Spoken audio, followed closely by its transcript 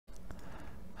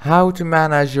How to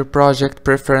manage your project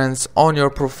preference on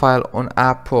your profile on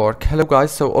Upwork. Hello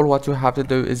guys, so all what you have to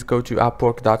do is go to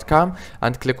upwork.com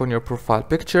and click on your profile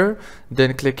picture,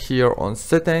 then click here on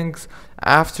settings.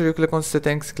 After you click on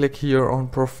settings, click here on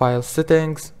profile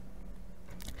settings.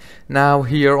 Now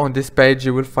here on this page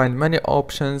you will find many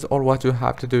options. All what you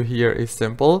have to do here is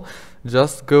simple.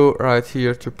 Just go right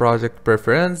here to project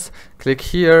preference, click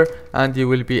here, and you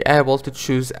will be able to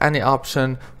choose any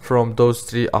option from those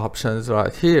three options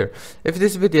right here. If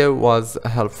this video was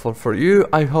helpful for you,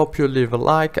 I hope you leave a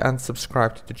like and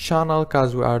subscribe to the channel,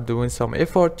 because we are doing some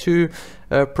effort to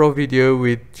pro video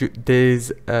with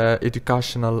today's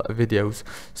educational videos.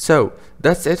 So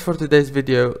that's it for today's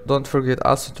video. Don't forget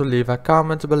also to leave a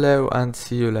comment below, and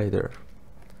see you later.